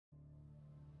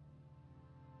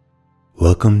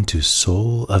Welcome to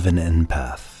Soul of an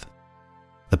Empath,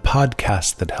 the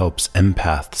podcast that helps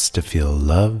empaths to feel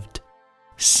loved,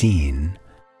 seen,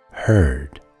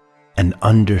 heard, and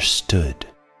understood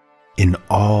in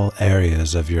all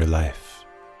areas of your life.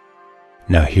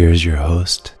 Now here's your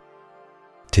host,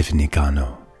 Tiffany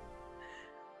Cano.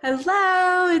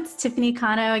 Hello, it's Tiffany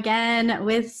Cano again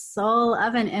with Soul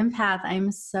of an Empath.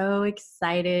 I'm so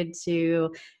excited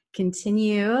to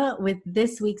continue with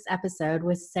this week's episode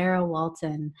with Sarah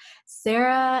Walton.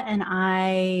 Sarah and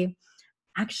I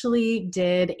actually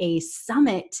did a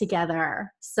summit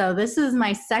together. So this is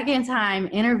my second time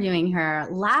interviewing her.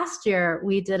 Last year,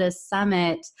 we did a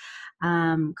summit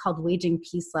called Waging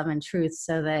Peace, Love, and Truth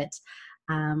so that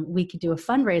we could do a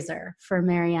fundraiser for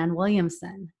Marianne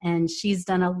Williamson. And she's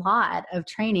done a lot of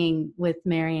training with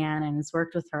Marianne and has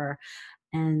worked with her.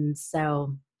 And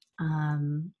so,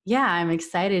 I'm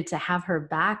excited to have her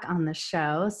back on the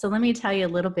show. So let me tell you a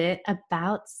little bit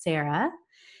about Sarah.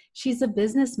 She's a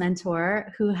business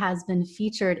mentor who has been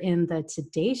featured in the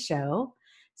Today Show,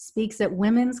 speaks at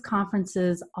women's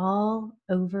conferences all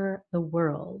over the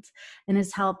world, and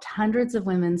has helped hundreds of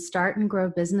women start and grow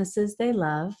businesses they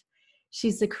love.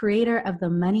 She's the creator of the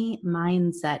Money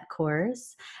Mindset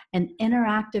course, an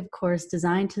interactive course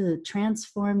designed to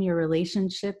transform your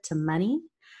relationship to money,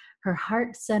 her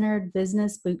Heart-Centered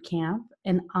Business Bootcamp,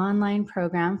 an online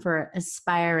program for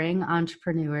aspiring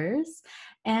entrepreneurs,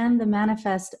 and the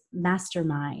Manifest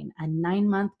Mastermind, a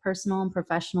 9-month personal and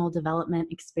professional development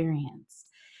experience.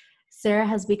 Sarah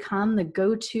has become the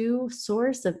go-to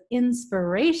source of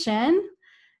inspiration,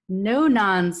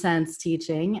 no-nonsense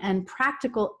teaching, and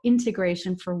practical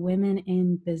integration for women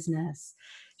in business.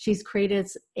 She's created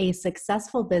a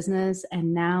successful business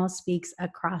and now speaks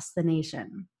across the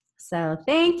nation. So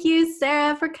thank you,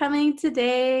 Sarah, for coming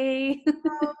today.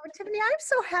 Oh, Tiffany, I'm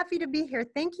so happy to be here.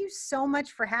 Thank you so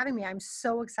much for having me. I'm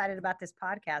so excited about this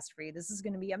podcast for you. This is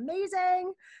going to be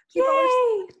amazing. People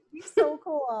are so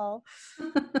cool.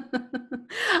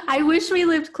 I wish we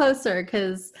lived closer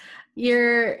because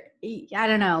I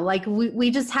don't know, like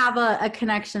we just have a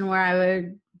connection where I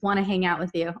would want to hang out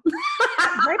with you.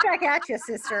 Right back at you,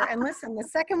 sister. And listen, the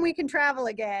second we can travel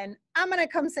again, I'm going to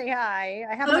come say hi.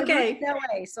 I have my roots in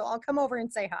LA, so I'll come over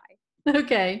and say hi.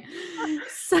 Okay.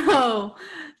 So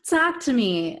talk to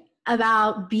me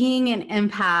about being an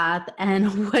empath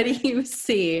and what do you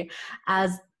see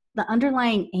as the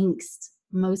underlying angst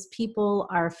most people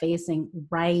are facing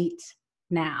right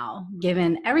now,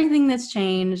 given everything that's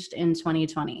changed in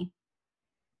 2020?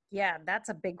 Yeah, that's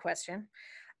a big question.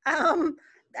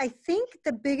 I think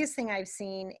the biggest thing I've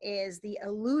seen is the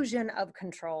illusion of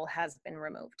control has been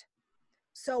removed.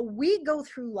 So we go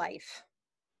through life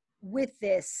with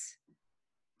this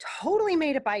totally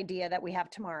made up idea that we have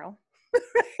tomorrow,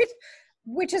 right?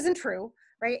 Which isn't true,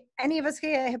 right? Any of us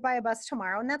get hit by a bus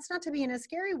tomorrow, and that's not to be in a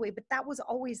scary way, but that was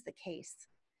always the case.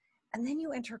 And then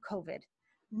you enter COVID,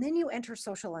 and then you enter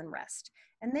social unrest,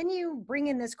 and then you bring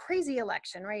in this crazy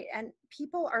election, right? And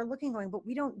people are looking going, but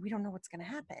we don't know what's going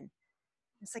to happen.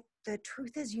 It's like, the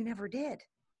truth is you never did.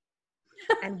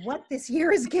 And what this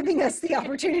year is giving us the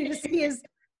opportunity to see is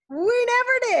we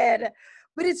never did.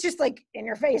 But it's just like in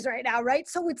your face right now, right?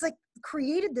 So it's like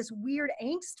created this weird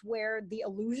angst where the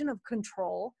illusion of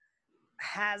control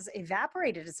has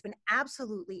evaporated. It's been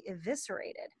absolutely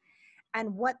eviscerated.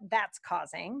 And what that's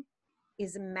causing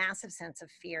is a massive sense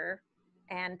of fear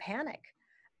and panic.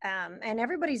 And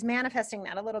everybody's manifesting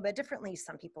that a little bit differently.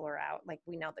 Some people are out, like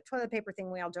we know the toilet paper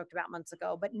thing we all joked about months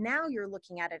ago, but now you're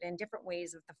looking at it in different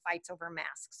ways of the fights over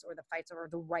masks or the fights over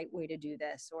the right way to do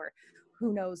this or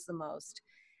who knows the most.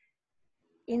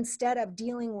 Instead of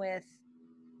dealing with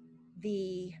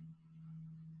the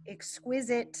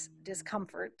exquisite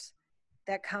discomfort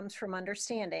that comes from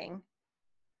understanding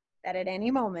that at any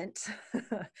moment,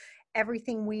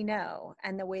 everything we know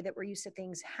and the way that we're used to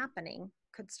things happening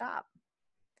could stop.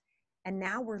 And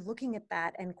now we're looking at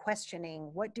that and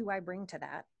questioning, what do I bring to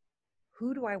that?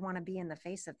 Who do I want to be in the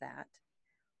face of that?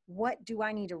 What do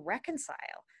I need to reconcile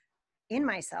in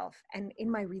myself and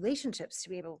in my relationships to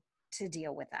be able to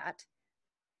deal with that?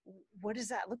 What does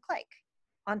that look like?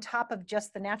 On top of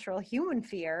just the natural human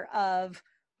fear of,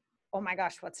 oh my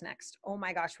gosh, what's next? Oh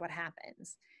my gosh, what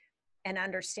happens? And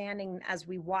understanding as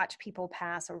we watch people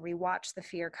pass or we watch the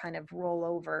fear kind of roll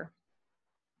over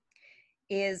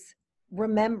is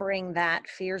remembering that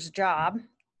fear's job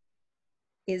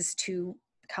is to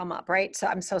come up, right? So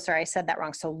I'm so sorry, I said that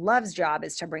wrong. So love's job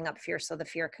is to bring up fear so the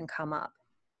fear can come up.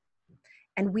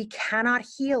 And we cannot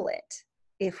heal it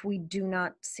if we do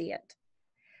not see it.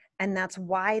 And that's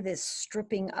why this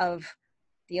stripping of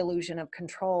the illusion of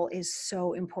control is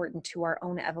so important to our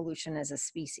own evolution as a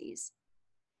species.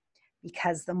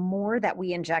 Because the more that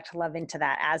we inject love into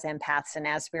that as empaths and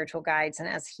as spiritual guides and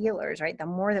as healers, right? The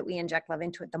more that we inject love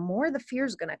into it, the more the fear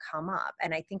is going to come up.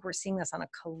 And I think we're seeing this on a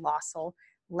colossal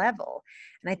level.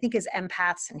 And I think as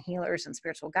empaths and healers and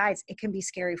spiritual guides, it can be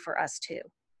scary for us too.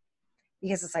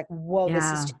 Because it's like, whoa, this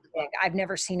is too big. I've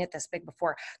never seen it this big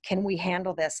before. Can we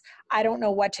handle this? I don't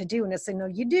know what to do. And it's like, no,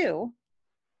 you do.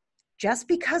 Just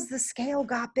because the scale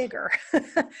got bigger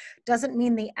doesn't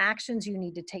mean the actions you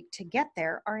need to take to get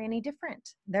there are any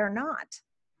different. They're not.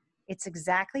 It's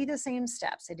exactly the same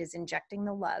steps. It is injecting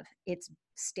the love. It's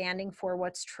standing for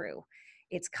what's true.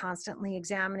 It's constantly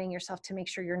examining yourself to make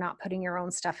sure you're not putting your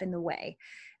own stuff in the way,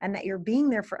 and that you're being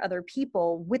there for other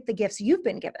people with the gifts you've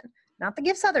been given, not the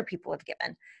gifts other people have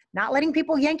given, not letting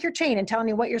people yank your chain and telling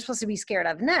you what you're supposed to be scared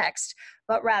of next,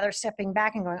 but rather stepping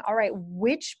back and going, all right,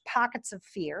 which pockets of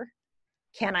fear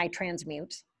can I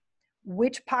transmute?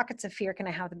 Which pockets of fear can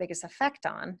I have the biggest effect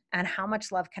on? And how much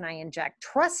love can I inject?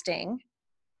 Trusting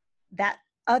that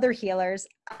other healers,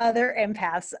 other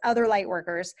empaths, other light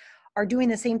workers are doing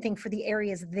the same thing for the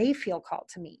areas they feel called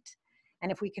to meet.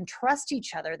 And if we can trust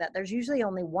each other, that there's usually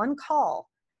only one call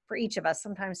for each of us,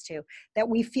 sometimes two, that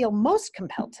we feel most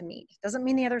compelled to meet. Doesn't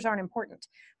mean the others aren't important,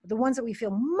 but the ones that we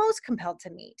feel most compelled to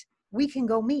meet, we can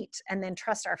go meet and then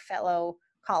trust our fellow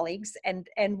colleagues and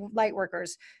light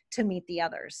workers to meet the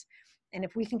others. And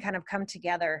if we can kind of come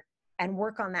together and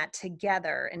work on that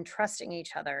together and trusting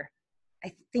each other,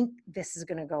 I think this is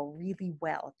going to go really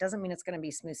well. It doesn't mean it's going to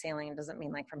be smooth sailing. It doesn't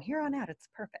mean like from here on out, it's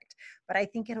perfect, but I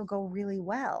think it'll go really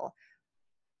well.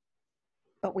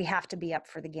 But we have to be up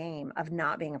for the game of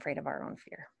not being afraid of our own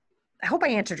fear. I hope I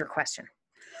answered your question.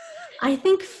 I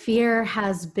think fear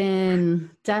has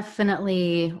been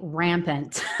definitely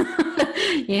rampant,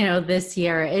 this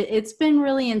year. It's been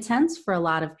really intense for a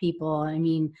lot of people. I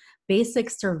mean, basic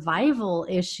survival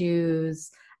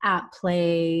issues at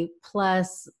play,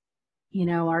 plus,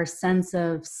 our sense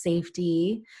of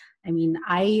safety. I mean,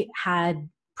 I had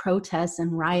protests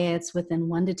and riots within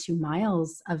 1 to 2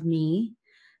 miles of me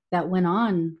that went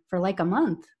on for like a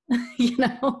month,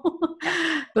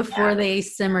 before they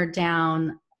simmered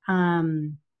down.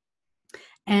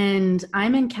 And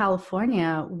I'm in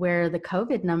California where the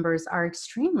COVID numbers are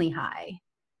extremely high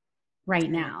right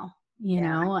now,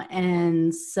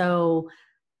 and so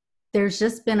there's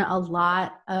just been a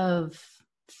lot of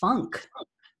funk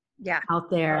out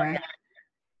there.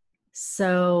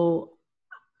 So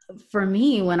for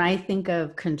me, when I think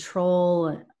of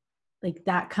control, like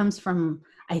that comes from,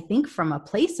 I think, from a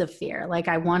place of fear. Like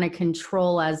I want to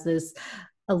control as this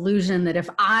illusion that if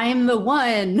I'm the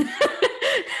one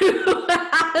who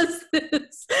has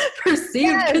this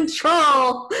perceived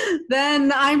control,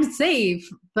 then I'm safe.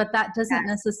 But that doesn't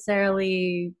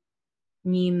necessarily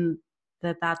mean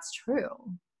that that's true.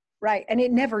 Right. And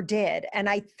it never did. And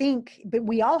I think, but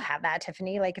we all have that,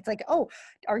 Tiffany. Like, it's like, oh,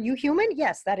 are you human?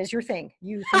 Yes, that is your thing.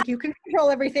 You think you can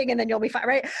control everything and then you'll be fine,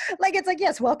 right? Like, it's like,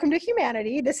 yes, welcome to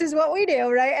humanity. This is what we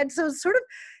do, right? And so sort of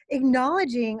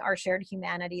acknowledging our shared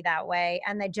humanity that way,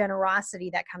 and the generosity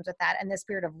that comes with that, and the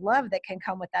spirit of love that can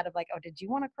come with that of like, oh, did you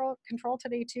want to control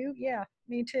today too? Yeah,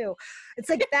 me too. It's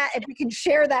like that. If we can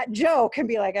share that joke and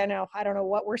be like, I don't know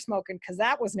what we're smoking because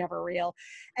that was never real.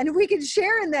 And if we can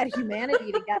share in that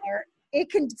humanity together,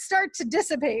 it can start to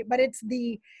dissipate, but it's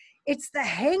the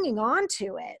hanging on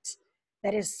to it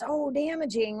that is so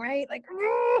damaging, right? Like,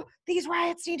 oh, these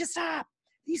riots need to stop.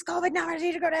 These COVID numbers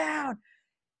need to go down.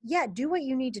 Yeah, do what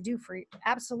you need to do for you.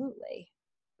 Absolutely.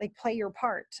 Like, play your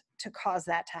part to cause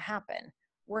that to happen.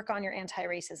 Work on your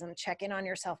anti-racism, check in on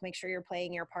yourself, make sure you're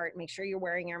playing your part, make sure you're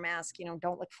wearing your mask,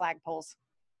 don't lick flagpoles.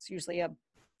 It's usually a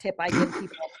tip I give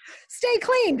people. Stay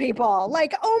clean, people.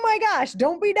 Like, oh my gosh,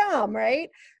 don't be dumb, right?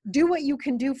 Do what you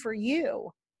can do for you,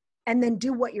 and then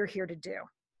do what you're here to do.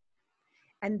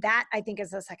 And that, I think, is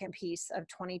the second piece of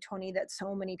 2020 that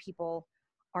so many people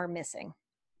are missing.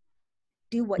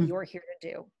 Do what you're here to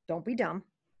do. Don't be dumb.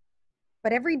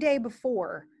 But every day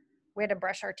before, we had to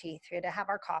brush our teeth. We had to have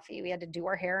our coffee. We had to do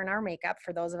our hair and our makeup.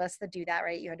 For those of us that do that,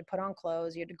 right? You had to put on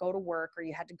clothes. You had to go to work, or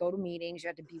you had to go to meetings. You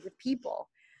had to be with people.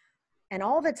 And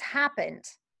all that's happened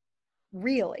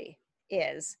really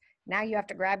is now you have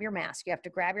to grab your mask. You have to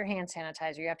grab your hand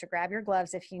sanitizer. You have to grab your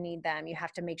gloves if you need them. You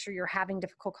have to make sure you're having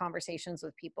difficult conversations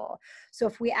with people. So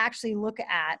if we actually look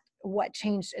at what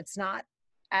changed, it's not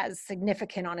as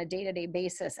significant on a day-to-day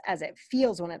basis as it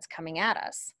feels when it's coming at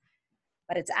us,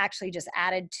 but it's actually just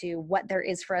added to what there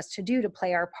is for us to do to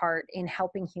play our part in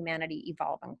helping humanity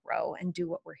evolve and grow and do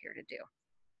what we're here to do.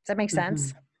 Does that make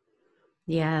sense?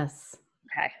 Yes.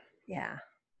 Okay. Yeah.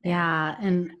 Yeah.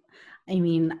 And I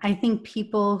mean, I think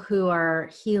people who are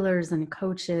healers and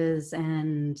coaches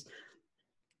and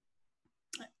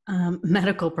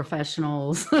medical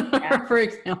professionals, Yeah. for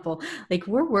example, like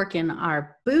we're working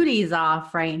our booties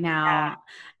off right Yeah. now.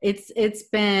 It's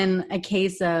been a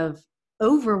case of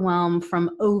overwhelm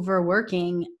from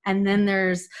overworking. And then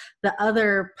there's the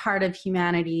other part of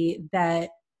humanity that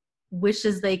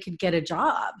wishes they could get a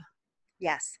job,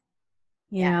 Yes.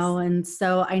 you Yes. know? And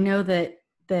so I know that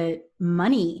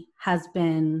money has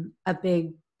been a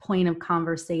big point of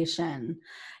conversation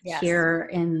Yes. here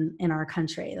in our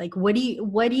country. Like, what do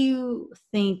you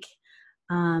think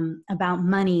about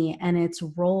money and its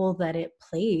role that it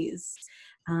plays,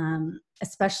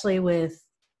 especially with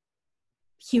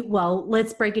well,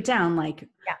 let's break it down, like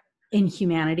Yeah. in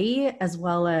humanity, as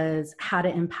well as how to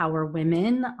empower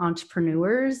women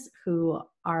entrepreneurs who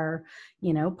are,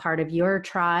 part of your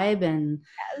tribe. And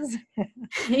Yes.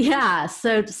 yeah,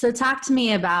 so talk to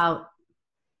me about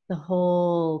the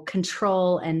whole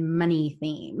control and money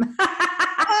theme.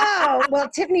 Oh, well,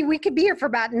 Tiffany, we could be here for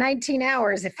about 19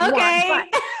 hours if you want, but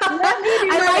Okay. let me do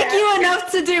I my like best. you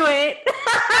enough to do it.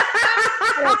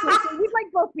 We'd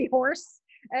like both be hoarse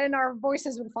and our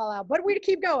voices would fall out, but we'd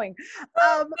keep going.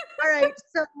 All right.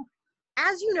 So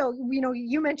as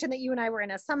you mentioned that you and I were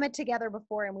in a summit together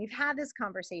before, and we've had this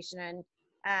conversation,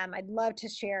 and I'd love to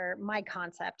share my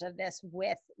concept of this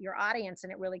with your audience.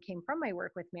 And it really came from my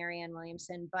work with Marianne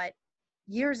Williamson. But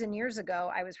years and years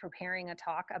ago, I was preparing a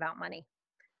talk about money.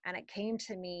 And it came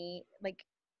to me, like,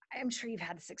 I'm sure you've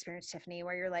had this experience, Tiffany,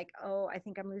 where you're like, oh, I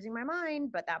think I'm losing my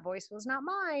mind, but that voice was not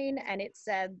mine. And it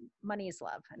said, money is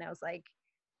love. And I was like,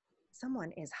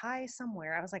 someone is high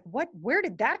somewhere. I was like, where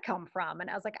did that come from? And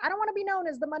I was like, I don't want to be known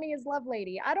as the money is love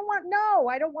lady. I don't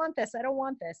want this. I don't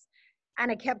want this.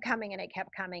 And it kept coming and it kept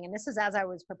coming. And this is as I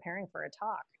was preparing for a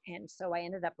talk. And so I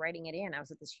ended up writing it in. I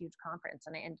was at this huge conference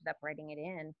and I ended up writing it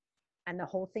in. And the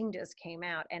whole thing just came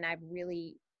out. And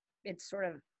it's sort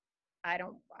of,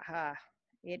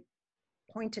 it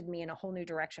pointed me in a whole new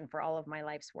direction for all of my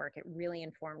life's work. It really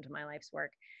informed my life's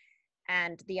work.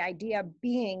 And the idea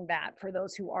being that for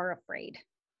those who are afraid,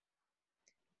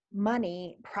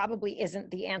 money probably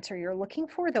isn't the answer you're looking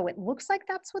for, though it looks like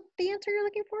that's what the answer you're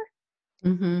looking for.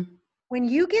 Mm-hmm. When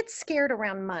you get scared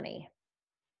around money,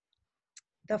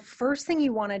 the first thing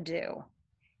you want to do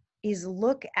is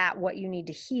look at what you need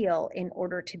to heal in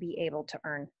order to be able to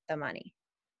earn the money.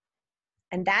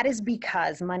 And that is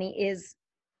because money is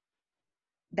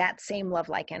that same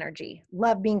love-like energy.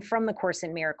 Love being from the Course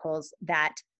in Miracles,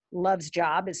 that love's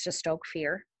job is to stoke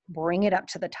fear, bring it up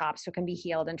to the top so it can be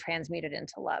healed and transmuted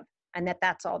into love. And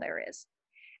that's all there is.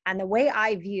 And the way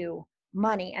I view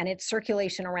money and its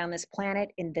circulation around this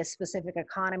planet, in this specific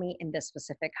economy, in this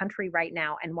specific country right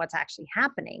now, and what's actually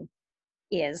happening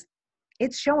is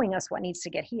it's showing us what needs to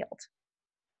get healed.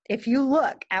 If you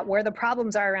look at where the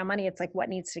problems are around money, it's like what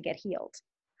needs to get healed.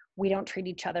 We don't treat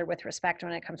each other with respect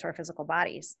when it comes to our physical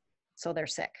bodies. So they're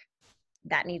sick.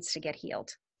 That needs to get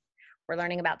healed. We're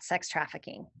learning about sex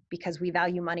trafficking because we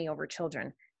value money over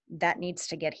children. That needs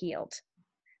to get healed.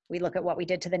 We look at what we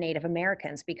did to the Native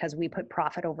Americans because we put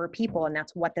profit over people, and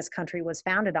that's what this country was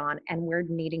founded on, and we're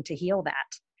needing to heal that.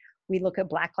 We look at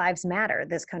Black Lives Matter.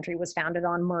 This country was founded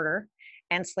on murder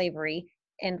and slavery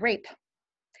and rape.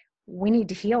 We need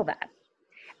to heal that.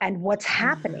 And what's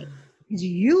happening is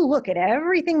you look at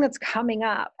everything that's coming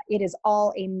up, it is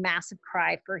all a massive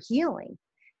cry for healing.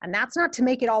 And that's not to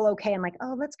make it all okay and like,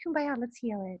 oh, let's kumbaya, let's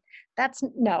heal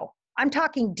it. No, I'm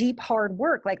talking deep, hard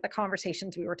work, like the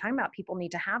conversations we were talking about people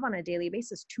need to have on a daily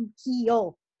basis to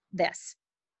heal this.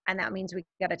 And that means we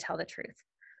got to tell the truth.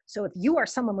 So if you are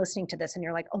someone listening to this and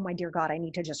you're like, oh my dear God, I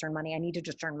need to just earn money. I need to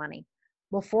just earn money.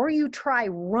 Before you try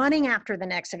running after the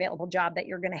next available job that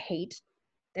you're going to hate,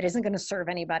 that isn't going to serve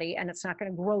anybody, and it's not going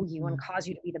to grow you and cause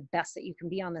you to be the best that you can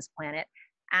be on this planet,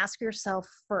 ask yourself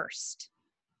first,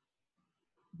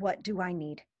 what do I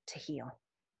need to heal?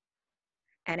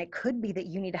 And it could be that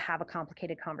you need to have a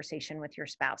complicated conversation with your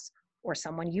spouse or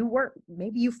someone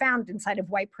maybe you found inside of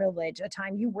white privilege a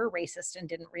time you were racist and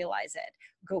didn't realize it.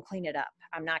 Go clean it up.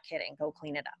 I'm not kidding. Go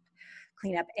clean it up.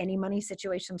 Clean up any money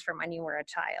situations from when you were a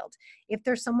child. If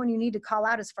there's someone you need to call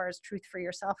out as far as truth for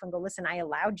yourself and go, listen, I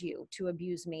allowed you to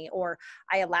abuse me, or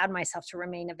I allowed myself to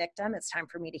remain a victim. It's time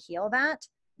for me to heal that.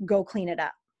 Go clean it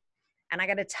up. And I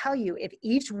got to tell you, if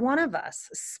each one of us,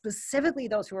 specifically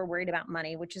those who are worried about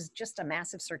money, which is just a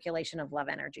massive circulation of love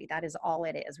energy, that is all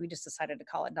it is. We just decided to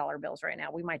call it dollar bills right now.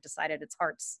 We might decide it's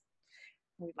hearts.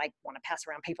 We might want to pass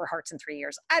around paper hearts in 3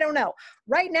 years. I don't know.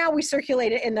 Right now we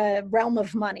circulate it in the realm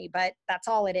of money, but that's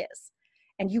all it is.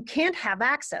 And you can't have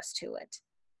access to it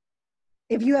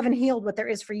if you haven't healed what there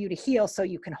is for you to heal so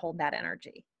you can hold that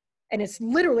energy. And it's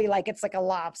literally like, it's like a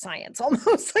law of science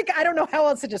almost. Like, I don't know how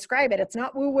else to describe it. It's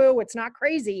not woo woo. It's not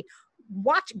crazy.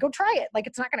 Go try it. Like,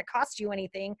 it's not going to cost you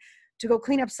anything to go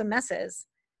clean up some messes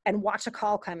and watch a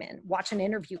call come in, watch an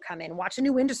interview come in, watch a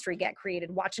new industry get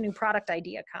created, watch a new product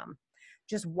idea come.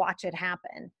 Just watch it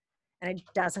happen. And it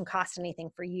doesn't cost anything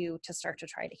for you to start to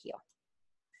try to heal.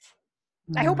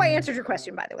 I hope I answered your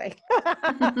question, by the way.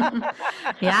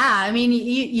 Yeah, I mean,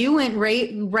 you went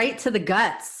right to the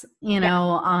guts,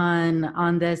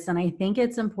 on this, and I think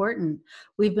it's important.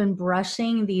 We've been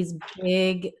brushing these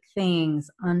big things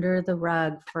under the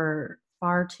rug for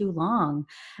far too long,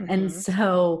 and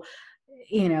so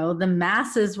the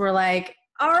masses were like,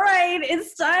 "All right,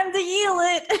 it's time to heal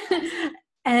it,"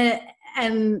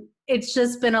 and it's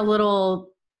just been a little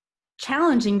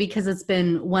challenging because it's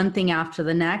been one thing after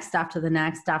the next, after the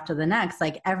next, after the next.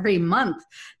 Like every month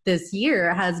this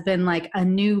year has been like a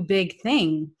new big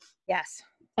thing. Yes.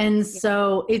 And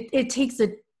so it takes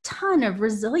a ton of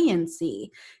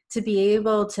resiliency to be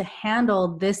able to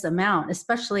handle this amount,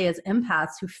 especially as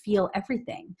empaths who feel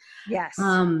everything. Yes.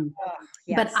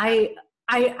 Yes. But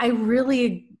I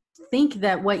really think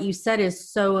that what you said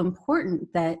is so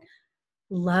important, that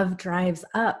love drives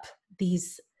up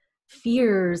these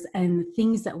fears and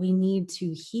things that we need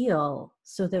to heal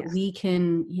so that we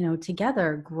can,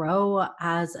 together grow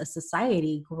as a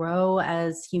society, grow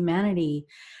as humanity.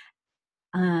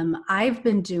 I've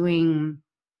been doing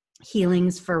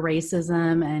healings for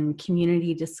racism and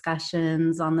community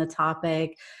discussions on the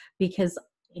topic because,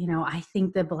 I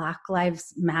think the Black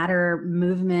Lives Matter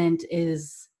movement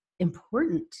is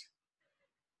important.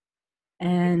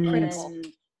 And critical.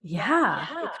 Yeah.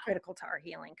 It's critical to our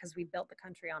healing because we built the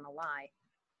country on a lie.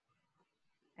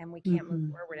 And we can't move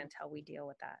forward until we deal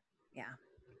with that. Yeah.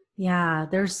 Yeah.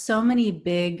 There's so many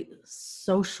big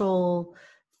social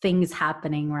things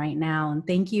happening right now. And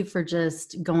thank you for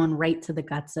just going right to the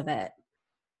guts of it.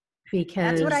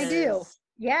 Because that's what I do.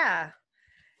 Yeah.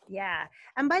 Yeah.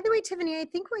 And by the way, Tiffany, I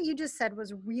think what you just said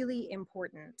was really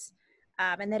important.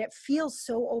 And that it feels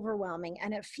so overwhelming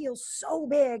and it feels so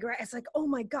big, right? It's like, oh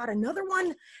my God, another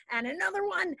one and another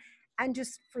one. And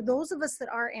just for those of us that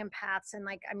are empaths, and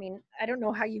like, I mean, I don't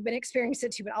know how you've been experiencing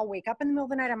it too, but I'll wake up in the middle of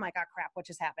the night. I'm like, oh crap, what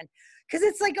just happened? Because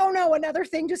it's like, oh no, another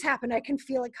thing just happened. I can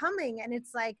feel it coming. And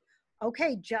it's like,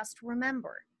 okay, just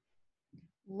remember,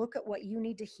 look at what you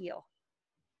need to heal.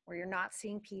 Where you're not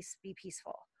seeing peace, be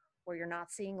peaceful. Where you're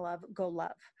not seeing love, go love.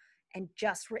 And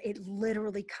it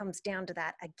literally comes down to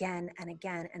that again and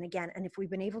again and again. And if we've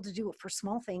been able to do it for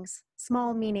small things,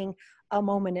 small meaning a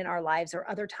moment in our lives or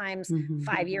other times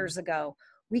 5 years ago,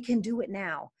 we can do it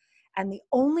now. And the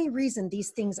only reason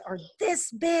these things are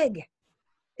this big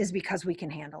is because we can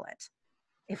handle it.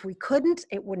 If we couldn't,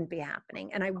 it wouldn't be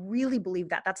happening. And I really believe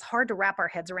that. That's hard to wrap our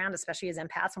heads around, especially as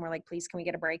empaths. And we're like, please, can we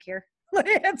get a break here?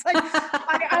 It's like,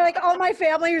 I like all my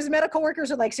family who's medical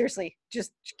workers are like, seriously,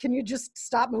 can you just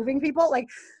stop moving people? Like,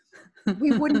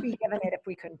 we wouldn't be given it if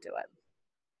we couldn't do it.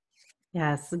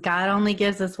 Yes. God only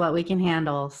gives us what we can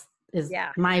handle is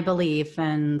my belief.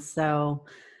 And so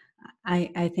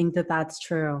I think that that's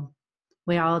true.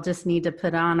 We all just need to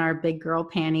put on our big girl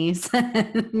panties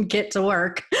and get to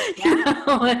work,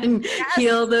 and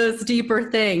heal those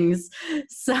deeper things.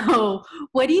 So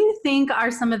what do you think are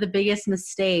some of the biggest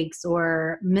mistakes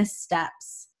or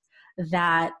missteps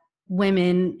that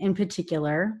women in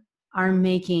particular are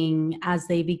making as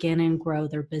they begin and grow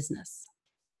their business?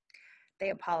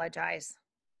 They apologize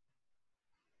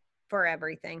for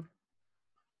everything.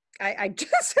 I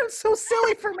just, am so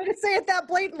silly for me to say it that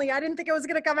blatantly. I didn't think it was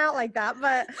going to come out like that,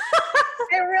 but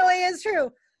it really is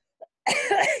true.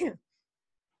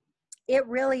 It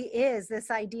really is this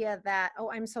idea that,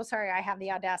 oh, I'm so sorry I have the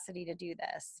audacity to do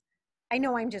this. I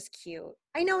know I'm just cute.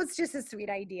 I know it's just a sweet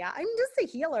idea. I'm just a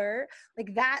healer.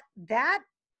 Like that,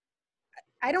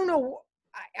 I don't know.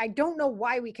 I don't know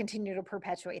why we continue to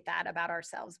perpetuate that about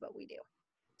ourselves, but we do.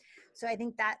 So I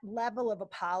think that level of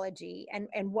apology and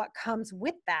what comes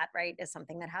with that, right, is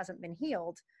something that hasn't been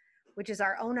healed, which is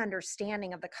our own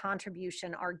understanding of the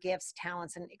contribution our gifts,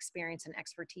 talents, and experience and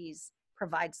expertise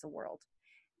provides the world.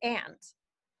 And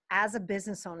as a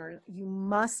business owner, you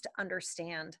must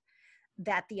understand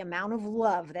that the amount of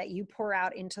love that you pour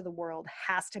out into the world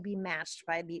has to be matched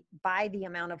by the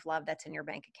amount of love that's in your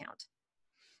bank account.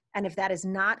 And if that is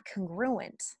not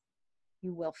congruent,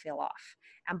 you will feel off.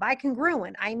 And by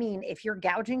congruent, I mean, if you're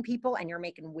gouging people and you're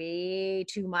making way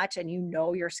too much and you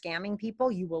know you're scamming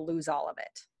people, you will lose all of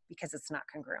it because it's not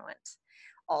congruent.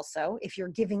 Also, if you're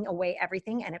giving away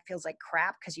everything and it feels like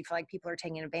crap because you feel like people are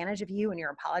taking advantage of you and you're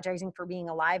apologizing for being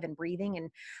alive and breathing and,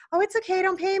 oh, it's okay,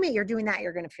 don't pay me. You're doing that.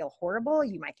 You're going to feel horrible.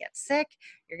 You might get sick.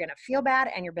 You're going to feel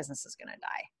bad and your business is going to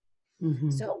die. Mm-hmm.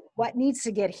 So what needs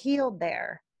to get healed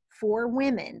there for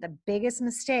women, the biggest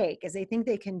mistake is they think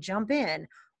they can jump in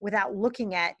without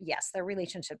looking at, yes, their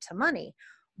relationship to money,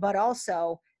 but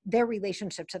also their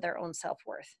relationship to their own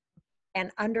self-worth. And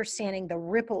understanding the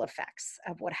ripple effects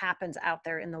of what happens out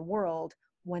there in the world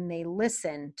when they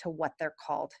listen to what they're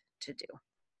called to do.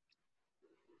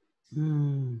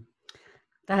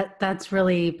 That's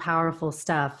really powerful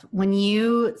stuff. When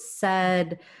you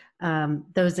said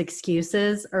those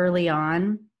excuses early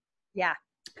on, yeah,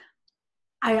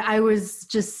 I was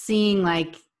just seeing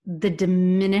like the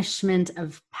diminishment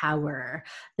of power,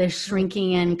 the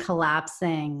shrinking and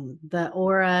collapsing, the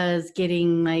auras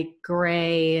getting like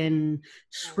gray and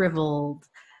shriveled.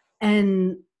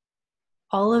 And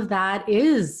all of that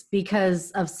is because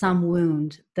of some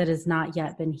wound that has not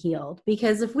yet been healed.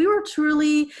 Because if we were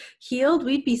truly healed,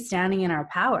 we'd be standing in our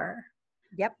power.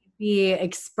 Yep. Be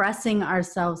expressing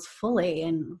ourselves fully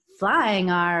and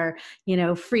flying our,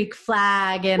 freak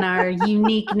flag and our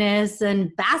uniqueness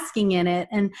and basking in it.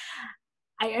 And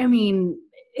I mean,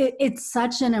 it's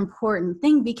such an important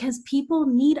thing because people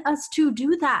need us to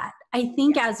do that. I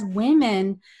think as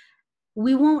women,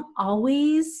 we won't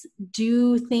always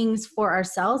do things for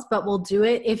ourselves, but we'll do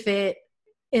it if it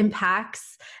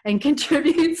impacts and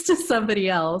contributes to somebody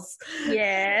else.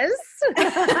 Yes.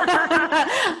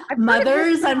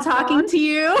 Mothers, I'm talking to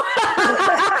you.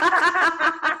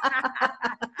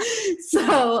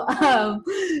 So,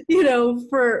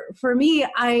 for me,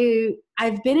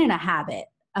 I've been in a habit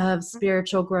of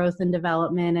spiritual growth and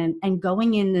development and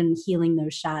going in and healing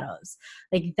those shadows.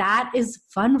 Like that is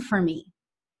fun for me.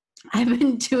 I've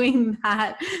been doing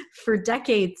that for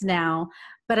decades now,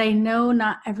 but I know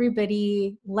not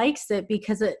everybody likes it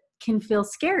because it can feel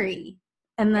scary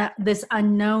and this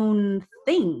unknown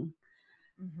thing.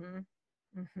 Mm-hmm.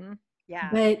 Mm-hmm. Yeah.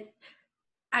 But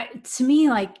to me,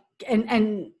 like,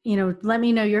 and let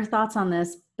me know your thoughts on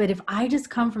this, but if I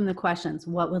just come from the questions,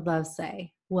 what would love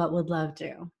say? What would love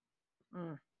do?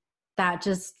 That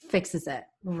just fixes it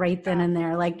right then and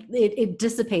there. Like it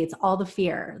dissipates all the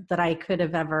fear that I could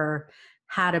have ever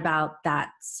had about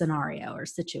that scenario or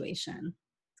situation.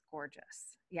 It's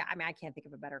gorgeous. Yeah. I mean, I can't think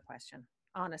of a better question.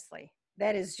 Honestly,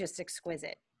 that is just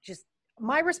exquisite. Just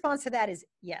my response to that is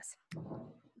yes.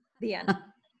 The end.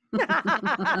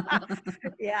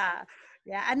 Yeah.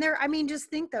 Yeah. And just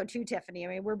think though too, Tiffany, I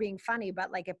mean, we're being funny,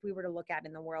 but like if we were to look at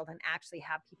in the world and actually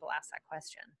have people ask that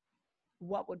question,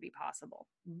 what would be possible?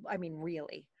 I mean,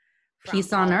 really.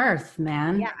 Peace on earth,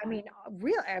 man. Yeah. I mean,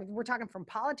 really, we're talking from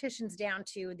politicians down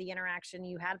to the interaction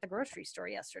you had at the grocery store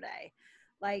yesterday.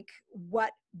 Like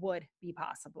what would be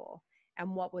possible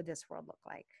and what would this world look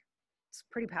like? It's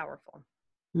pretty powerful.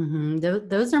 Mm-hmm.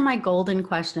 Those are my golden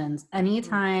questions.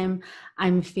 Anytime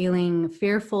I'm feeling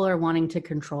fearful or wanting to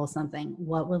control something,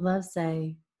 what would love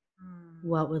say?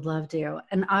 What would love do?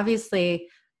 And obviously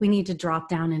we need to drop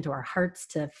down into our hearts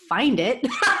to find it.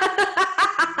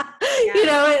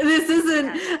 This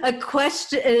isn't a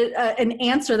question, an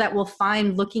answer that we'll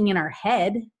find looking in our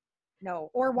head. No,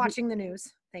 or watching the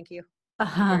news. Thank you.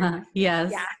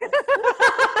 Yes. Yeah.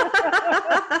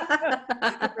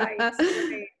 Right.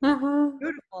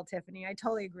 Beautiful, Tiffany. I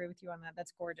totally agree with you on that.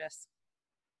 That's gorgeous.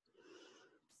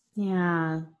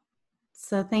 Yeah.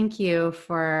 So thank you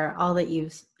for all that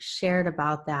you've shared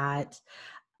about that.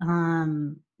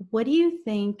 What do you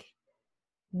think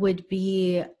would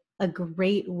be a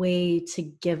great way to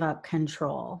give up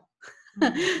control?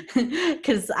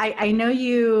 Because I know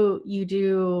you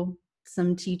do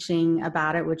some teaching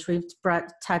about it, which we've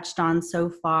touched on so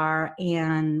far,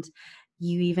 and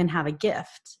you even have a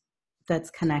gift that's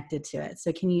connected to it.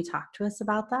 So can you talk to us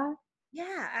about that?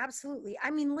 Yeah, absolutely.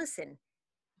 I mean, listen,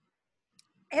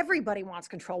 everybody wants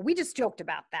control. We just joked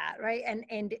about that, right?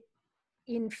 And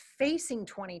in facing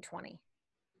 2020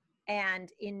 and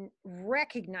in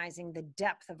recognizing the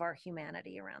depth of our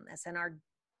humanity around this and our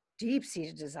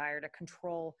deep-seated desire to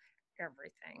control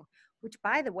everything, which,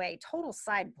 by the way, total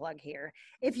side plug here.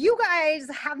 If you guys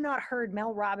have not heard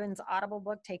Mel Robbins' Audible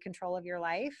book, Take Control of Your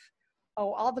Life,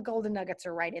 all the golden nuggets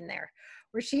are right in there,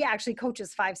 where she actually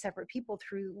coaches 5 separate people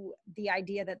through the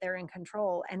idea that they're in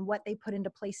control and what they put into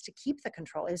place to keep the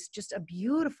control. Is just a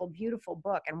beautiful, beautiful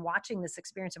book. And watching this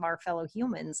experience of our fellow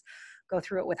humans go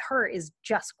through it with her is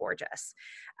just gorgeous.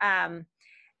 And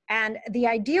the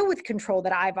idea with control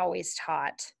that I've always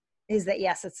taught is that,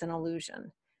 yes, it's an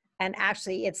illusion. And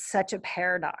actually, it's such a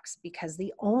paradox because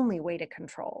the only way to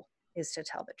control is to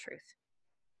tell the truth.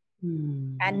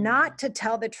 Mm. And not to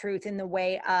tell the truth in the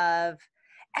way of,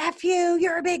 F you,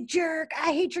 you're a big jerk,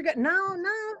 I hate your gut. No,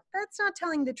 that's not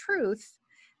telling the truth.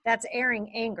 That's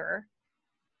airing anger,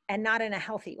 and not in a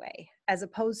healthy way, as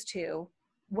opposed to,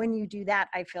 when you do that,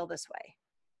 I feel this way.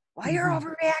 Well, you're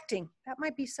overreacting. That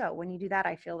might be so. When you do that,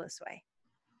 I feel this way.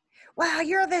 Wow,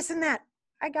 you're this and that.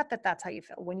 I got that that's how you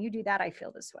feel. When you do that, I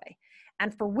feel this way.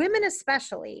 And for women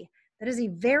especially, that is a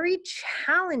very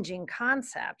challenging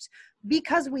concept,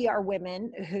 because we are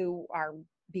women who are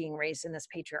being raised in this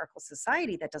patriarchal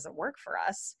society that doesn't work for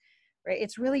us, right?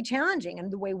 It's really challenging.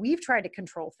 And the way we've tried to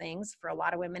control things, for a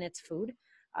lot of women, it's food.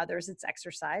 Others, it's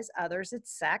exercise. Others,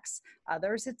 it's sex.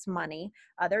 Others, it's money.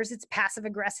 Others, it's passive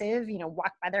aggressive,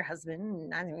 walk by their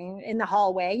husband, in the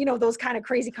hallway, those kind of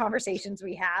crazy conversations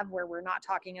we have where we're not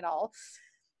talking at all.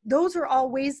 Those are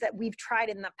all ways that we've tried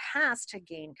in the past to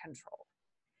gain control.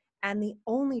 And the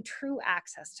only true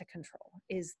access to control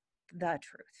is the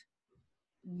truth,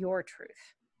 your truth.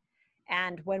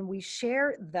 And when we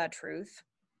share the truth,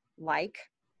 like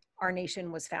our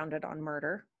nation was founded on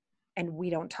murder, and we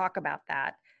don't talk about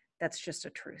that, that's just a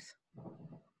truth.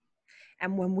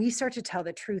 And when we start to tell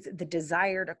the truth, the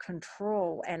desire to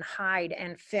control and hide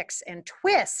and fix and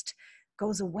twist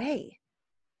goes away,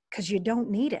 because you don't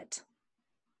need it,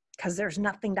 because there's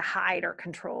nothing to hide or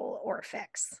control or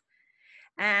fix.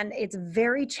 And it's a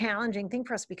very challenging thing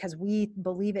for us, because we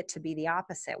believe it to be the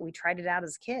opposite. We tried it out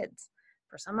as kids.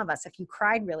 For some of us, if you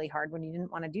cried really hard when you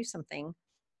didn't want to do something,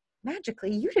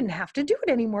 magically you didn't have to do it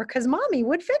anymore, because mommy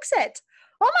would fix it.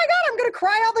 Oh my God, I'm going to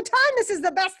cry all the time. This is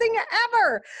the best thing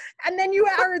ever. And then you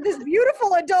are this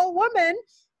beautiful adult woman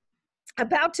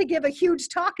about to give a huge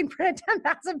talk in front of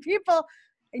 10,000 people,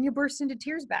 and you burst into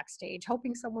tears backstage,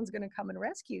 hoping someone's going to come and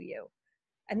rescue you.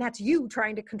 And that's you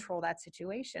trying to control that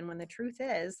situation, when the truth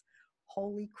is,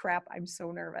 holy crap, I'm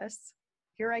so nervous.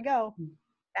 Here I go.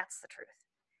 That's the truth.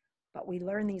 But we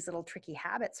learn these little tricky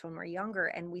habits when we're younger,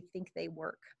 and we think they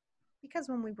work, because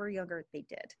when we were younger, they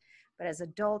did. But as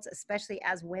adults, especially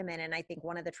as women, and I think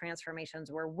one of the transformations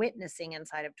we're witnessing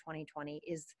inside of 2020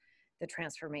 is the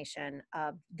transformation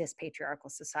of this patriarchal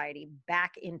society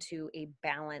back into a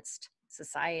balanced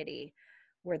society,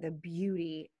 where the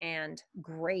beauty and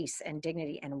grace and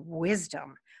dignity and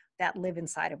wisdom that live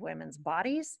inside of women's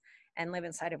bodies and live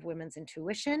inside of women's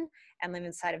intuition and live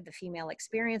inside of the female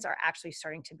experience are actually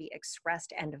starting to be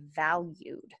expressed and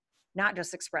valued. Not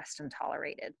just expressed and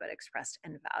tolerated, but expressed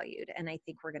and valued. And I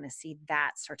think we're going to see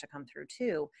that start to come through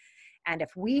too. And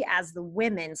if we, as the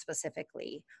women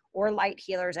specifically, or light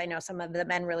healers, I know some of the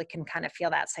men really can kind of feel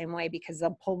that same way, because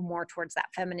they'll pull more towards that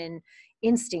feminine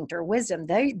instinct or wisdom.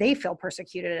 They feel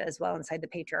persecuted as well inside the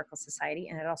patriarchal society,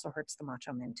 and it also hurts the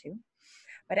macho men too.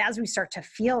 But as we start to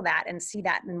feel that and see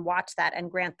that and watch that and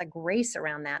grant the grace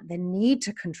around that, the need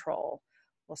to control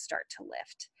will start to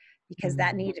lift. Because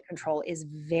that need to control is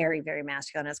very, very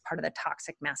masculine, as part of the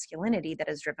toxic masculinity that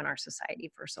has driven our society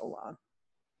for so long.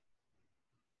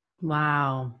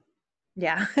 Wow.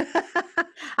 Yeah.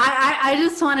 I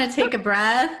just want to take a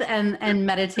breath and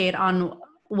meditate on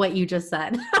what you just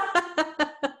said.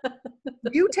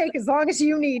 You take as long as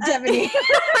you need, Tiffany. And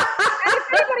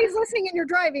if anybody's listening and you're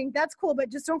driving, that's cool,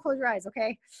 but just don't close your eyes,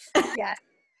 okay? Yes.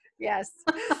 Yes.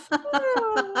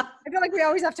 I feel like we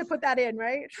always have to put that in,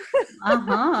 right?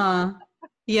 Uh-huh.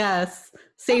 Yes.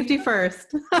 Safety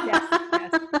first.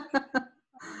 Yes.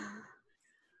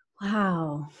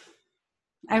 Wow.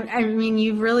 I mean,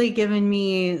 you've really given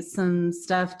me some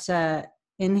stuff to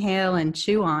inhale and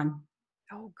chew on.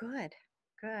 Oh, good.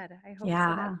 Good. I hope so.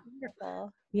 Yeah. That's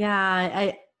wonderful.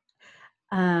 Yeah.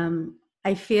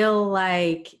 I feel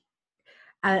like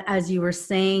as you were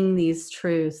saying these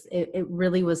truths, it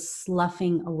really was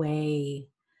sloughing away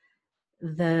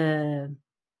the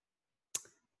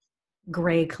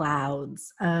gray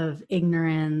clouds of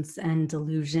ignorance and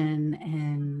delusion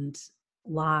and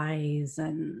lies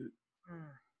and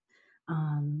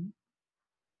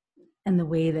the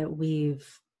way that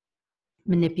we've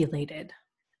manipulated,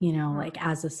 like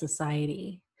as a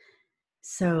society.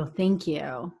 So thank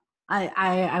you.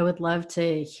 I would love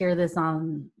to hear this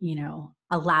on,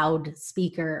 a loud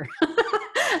speaker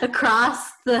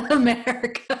across the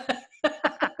America. Let's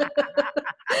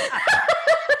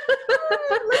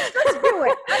do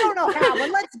it. I don't know how, but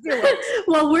let's do it.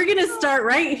 Well, we're going to start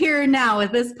right here and now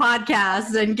with this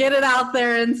podcast and get it out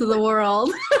there into the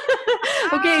world.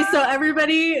 Okay, so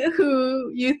everybody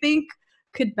who you think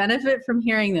could benefit from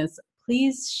hearing this,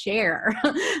 please share.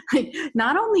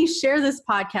 Not only share this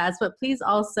podcast, but please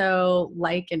also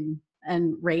like and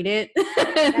rate it.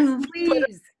 Yes,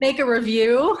 please. Make a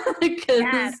review.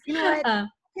 Yes. You know what?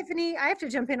 Tiffany, I have to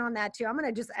jump in on that too. I'm going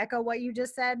to just echo what you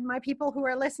just said. My people who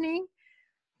are listening,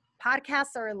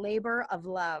 podcasts are a labor of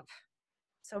love.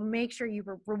 So make sure you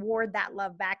reward that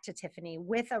love back to Tiffany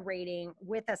with a rating,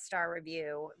 with a star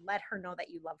review. Let her know that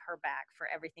you love her back for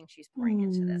everything she's pouring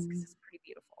into this, because it's pretty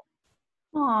beautiful.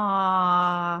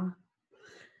 Aww.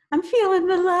 I'm feeling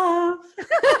the love.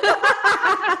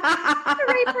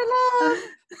 Hooray for love.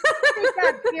 Take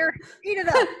that, here. Eat it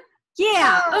up.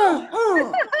 Yeah.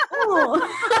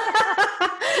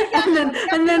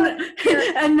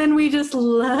 And then we just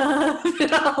love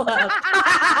it all up.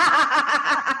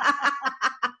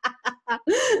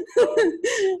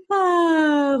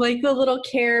 Like the little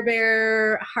Care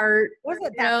Bear heart.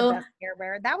 Wasn't that the best Care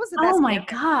Bear? That was the best. Oh my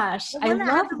gosh. I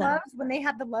love that. Loves, when they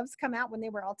had the loves come out when they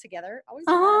were all together. Always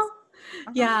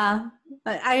Yeah.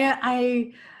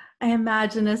 I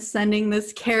imagine us sending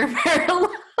this Care Bear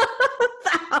love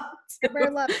out. Care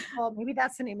Bear love. Well, maybe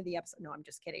that's the name of the episode. No, I'm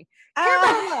just kidding. Care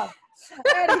Bear love.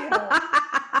 Anyhow.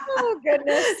 Oh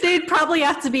goodness. They'd probably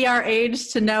have to be our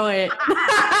age to know it.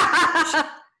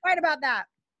 Right about that.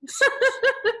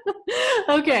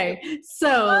 Okay,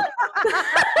 so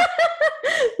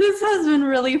this has been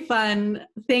really fun.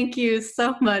 Thank you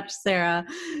so much, Sarah.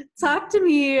 Talk to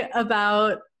me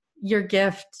about your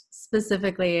gift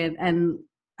specifically and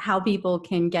how people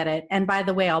can get it. And by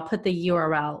the way, I'll put the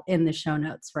URL in the show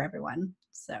notes for everyone.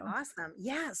 So awesome.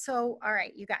 Yeah. So, all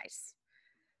right, you guys.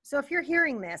 So if you're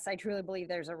hearing this, I truly believe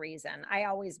there's a reason. I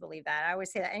always believe that. I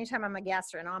always say that anytime I'm a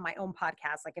guest or on my own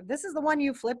podcast, like if this is the one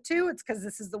you flip to, it's because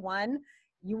this is the one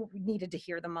you needed to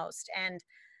hear the most. And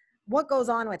what goes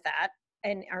on with that,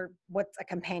 or what's a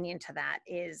companion to that,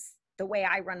 is the way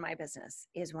I run my business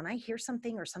is when I hear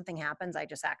something or something happens, I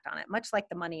just act on it, much like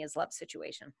the money is love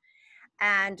situation.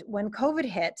 And when COVID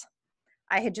hit,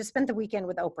 I had just spent the weekend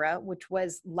with Oprah, which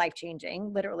was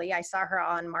life-changing. Literally, I saw her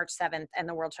on March 7th and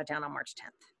the world shut down on March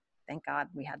 10th. Thank God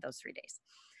we had those 3 days.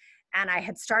 And I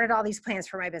had started all these plans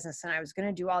for my business and I was going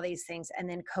to do all these things. And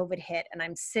then COVID hit and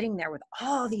I'm sitting there with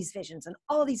all these visions and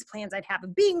all these plans I'd have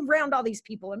of being around all these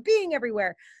people and being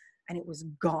everywhere. And it was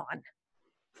gone.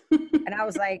 And I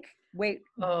was like, wait,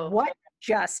 what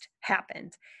just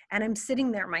happened? And I'm sitting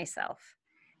there myself.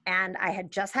 And I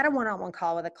had just had a one-on-one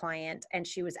call with a client, and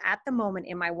she was at the moment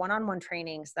in my one-on-one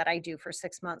trainings that I do for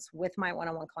 6 months with my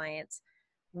one-on-one clients.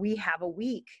 We have a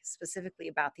week specifically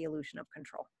about the illusion of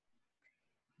control.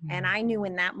 Mm-hmm. And I knew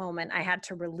in that moment I had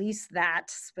to release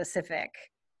that specific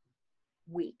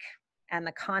week and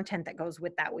the content that goes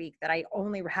with that week that I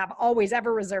only have always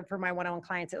ever reserved for my one-on-one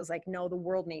clients. It was like, no, the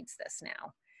world needs this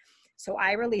now. So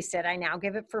I released it. I now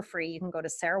give it for free. You can go to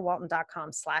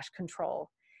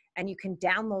sarahwalton.com/control. And you can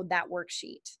download that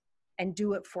worksheet and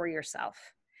do it for yourself.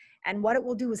 And what it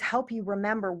will do is help you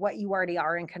remember what you already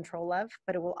are in control of,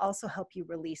 but it will also help you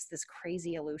release this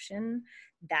crazy illusion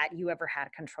that you ever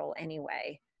had control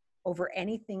anyway over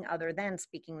anything other than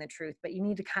speaking the truth. But you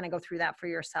need to kind of go through that for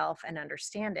yourself and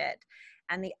understand it.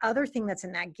 And the other thing that's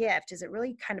in that gift is it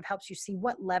really kind of helps you see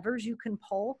what levers you can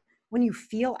pull when you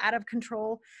feel out of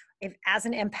control. If as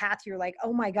an empath, you're like,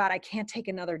 oh my God, I can't take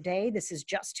another day. This is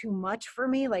just too much for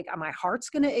me. Like my heart's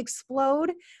going to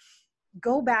explode.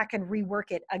 Go back and rework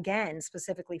it again,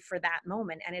 specifically for that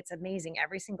moment. And it's amazing.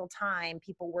 Every single time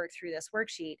people work through this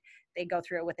worksheet, they go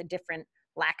through it with a different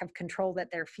lack of control that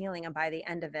they're feeling. And by the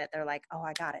end of it, they're like, oh,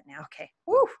 I got it now. Okay.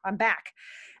 Woo, I'm back.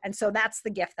 And so that's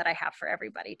the gift that I have for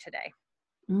everybody today.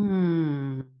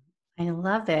 I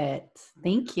love it.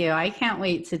 Thank you. I can't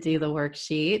wait to do the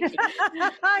worksheet.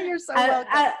 You're so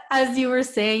welcome. As you were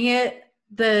saying it,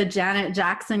 the Janet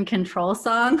Jackson Control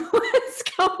song was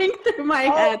going through my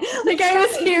head. Like I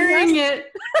was hearing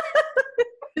it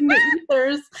in the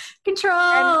ethers.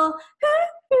 Control.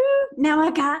 Now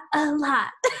I got a lot.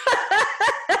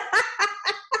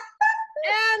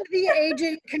 And the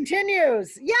aging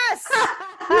continues. Yes.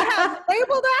 You have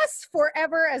labeled us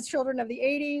forever as children of the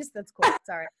 80s. That's cool.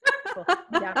 Sorry. Cool.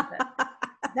 I'm down with it.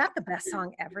 Is that the best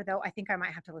song ever, though? I think I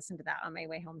might have to listen to that on my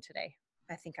way home today.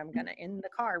 I think I'm going to in the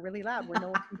car really loud where no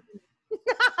one can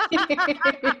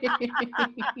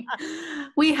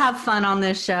We have fun on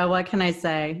this show. What can I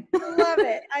say? I love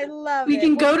it. I love it. We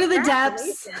can go to the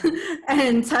depths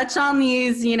and touch on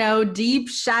these, deep,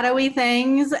 shadowy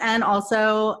things and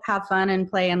also have fun and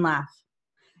play and laugh.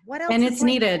 What else? And it's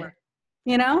needed,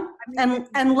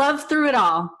 and love through it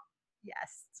all.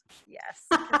 Yes.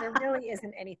 Because there really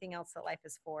isn't anything else that life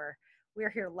is for. We're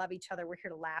here to love each other. We're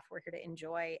here to laugh. We're here to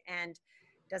enjoy. And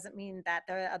doesn't mean that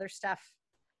the other stuff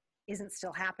isn't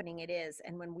still happening. It is.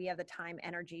 And when we have the time,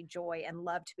 energy, joy, and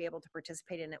love to be able to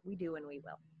participate in it, we do and we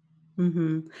will.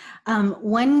 Mm-hmm.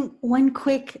 One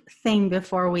quick thing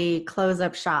before we close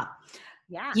up shop.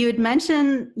 Yeah. You had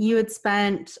mentioned you had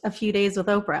spent a few days with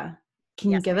Oprah.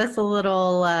 Can you give us a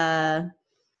little,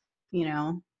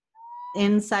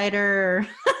 insider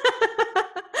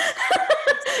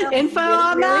info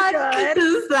on really that? Good.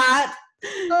 Is that?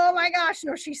 Oh my gosh,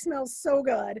 no, she smells so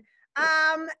good.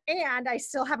 And I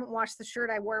still haven't washed the shirt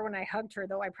I wore when I hugged her,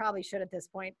 though I probably should at this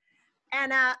point.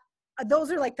 And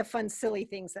those are like the fun, silly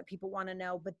things that people want to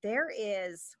know. But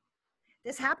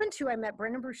this happened too. I met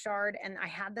Brendon Burchard, and I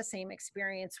had the same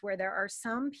experience where there are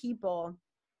some people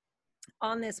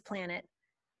on this planet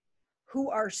who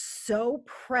are so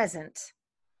present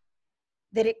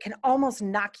that it can almost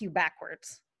knock you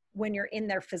backwards when you're in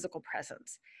their physical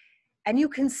presence. And you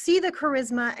can see the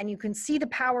charisma, and you can see the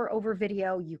power over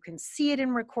video. You can see it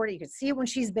in recording. You can see it when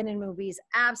she's been in movies.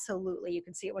 Absolutely. You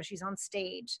can see it when she's on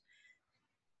stage.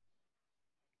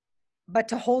 But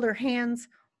to hold her hands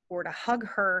or to hug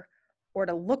her or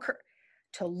to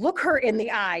look her in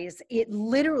the eyes, it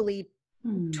literally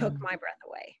took my breath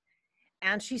away.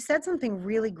 And she said something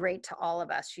really great to all of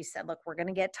us. She said, look, we're going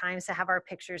to get times to have our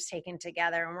pictures taken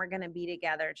together, and we're going to be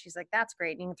together. And she's like, that's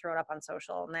great. You can throw it up on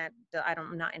social, and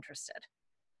I'm not interested.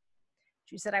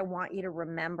 She said, I want you to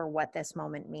remember what this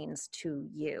moment means to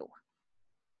you.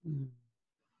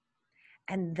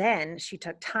 And then she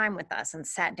took time with us and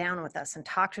sat down with us and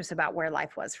talked to us about where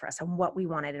life was for us and what we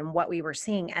wanted and what we were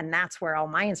seeing. And that's where all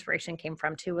my inspiration came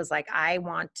from too, was like, I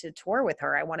want to tour with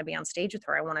her. I want to be on stage with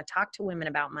her. I want to talk to women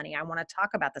about money. I want to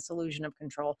talk about this illusion of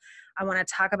control. I want to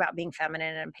talk about being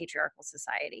feminine in a patriarchal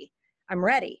society. I'm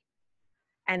ready.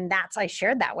 And I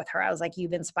shared that with her. I was like,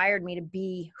 you've inspired me to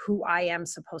be who I am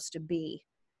supposed to be.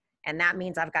 And that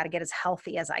means I've got to get as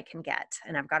healthy as I can get.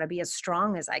 And I've got to be as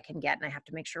strong as I can get. And I have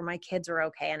to make sure my kids are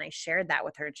okay. And I shared that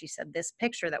with her. And she said, this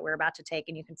picture that we're about to take,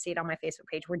 and you can see it on my Facebook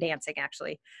page, we're dancing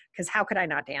actually, because how could I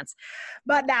not dance?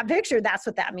 But that picture, that's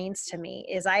what that means to me,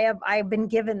 is I've been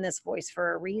given this voice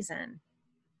for a reason.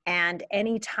 And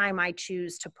anytime I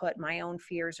choose to put my own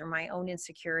fears or my own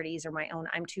insecurities or my own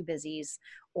I'm too busy's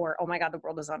or, oh my God, the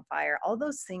world is on fire, all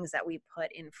those things that we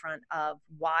put in front of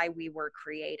why we were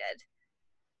created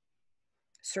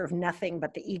serve nothing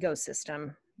but the ego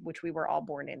system, which we were all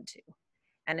born into.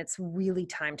 And it's really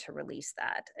time to release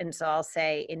that. And so I'll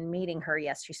say, in meeting her,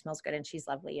 yes, she smells good and she's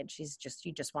lovely and you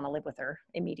just want to live with her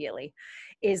immediately,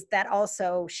 is that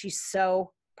also she's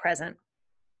so present.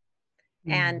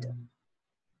 And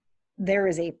there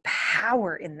is a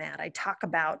power in that. I talk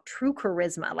about true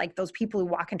charisma, like those people who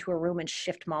walk into a room and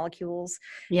shift molecules.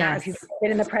 Yeah. If you've been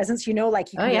in the presence, you know,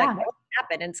 like you can be like, what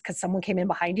happened? And it's because someone came in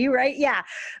behind you, right? Yeah.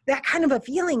 That kind of a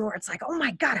feeling where it's like, oh my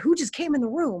God, who just came in the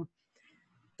room?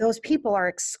 Those people are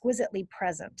exquisitely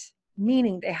present,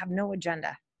 meaning they have no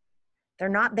agenda. They're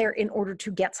not there in order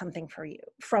to get something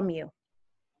from you.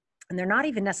 And they're not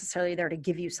even necessarily there to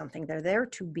give you something. They're there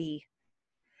to be.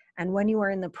 And when you are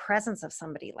in the presence of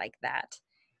somebody like that,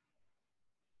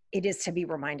 it is to be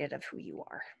reminded of who you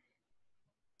are.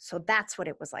 So that's what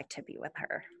it was like to be with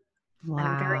her. Wow. And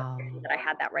I'm very happy that I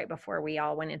had that right before we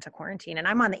all went into quarantine. And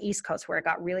I'm on the East Coast where it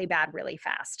got really bad really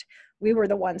fast. We were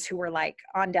the ones who were like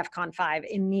on DEFCON 5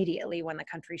 immediately when the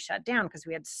country shut down because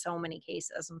we had so many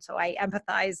cases. And so I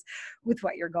empathize with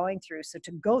what you're going through. So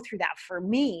to go through that for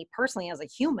me personally as a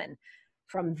human,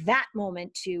 from that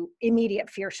moment to immediate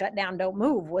fear, shut down, don't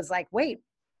move, was like, wait,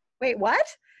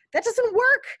 what? That doesn't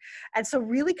work. And so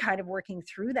really kind of working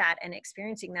through that and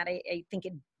experiencing that, I think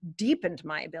it deepened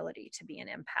my ability to be an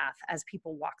empath as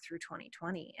people walk through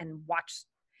 2020 and watch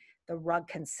the rug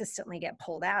consistently get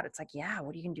pulled out. It's like, yeah,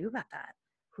 what are you going to do about that?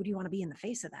 Who do you want to be in the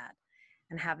face of that?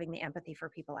 And having the empathy for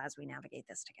people as we navigate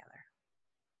this together.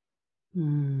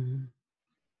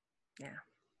 Yeah.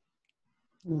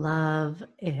 Love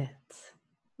it.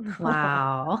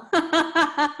 Wow.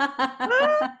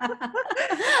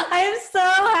 I am so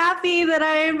happy that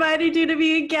I invited you to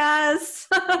be a guest.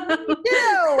 Me too.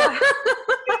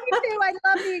 I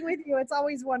love being with you. It's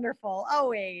always wonderful.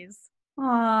 Always.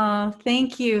 Oh,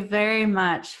 thank you very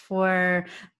much for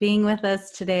being with us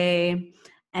today.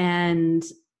 And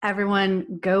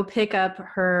everyone, go pick up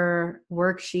her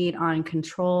worksheet on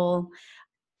control.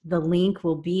 The link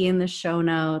will be in the show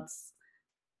notes.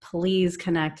 Please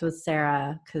connect with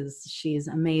Sarah because she's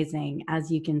amazing, as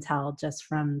you can tell just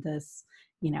from this,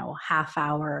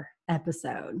 half-hour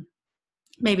episode.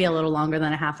 Maybe a little longer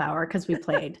than a half hour because we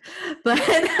played. But,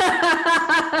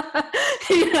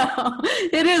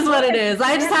 it is what it is.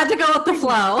 I just had to go with the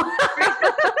flow.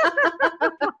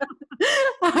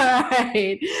 All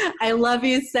right. I love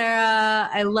you,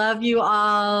 Sarah. I love you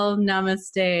all.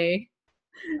 Namaste.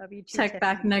 Love you too, Check Tiffany.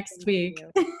 back next week.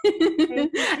 You,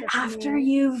 After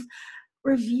you've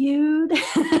reviewed,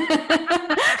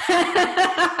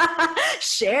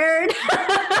 shared.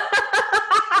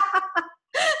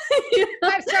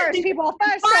 5 stars, people.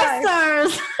 5 stars. 5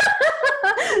 stars.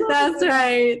 That's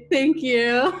right. Thank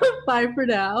you. Bye for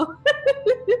now.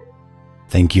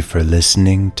 Thank you for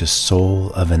listening to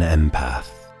Soul of an Empath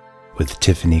with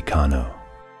Tiffany Cano.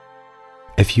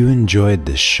 If you enjoyed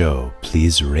this show,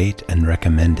 please rate and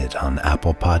recommend it on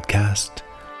Apple Podcast,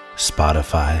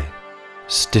 Spotify,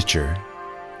 Stitcher,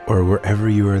 or wherever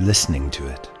you are listening to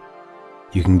it.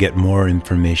 You can get more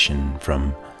information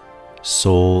from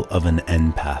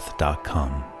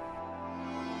soulofanempath.com.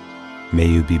 May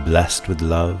you be blessed with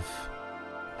love,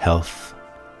 health,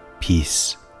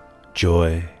 peace,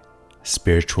 joy,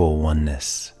 spiritual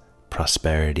oneness,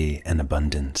 prosperity, and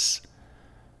abundance.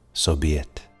 So be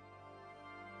it.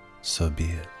 So be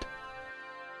it.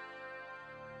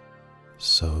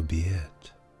 So be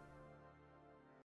it.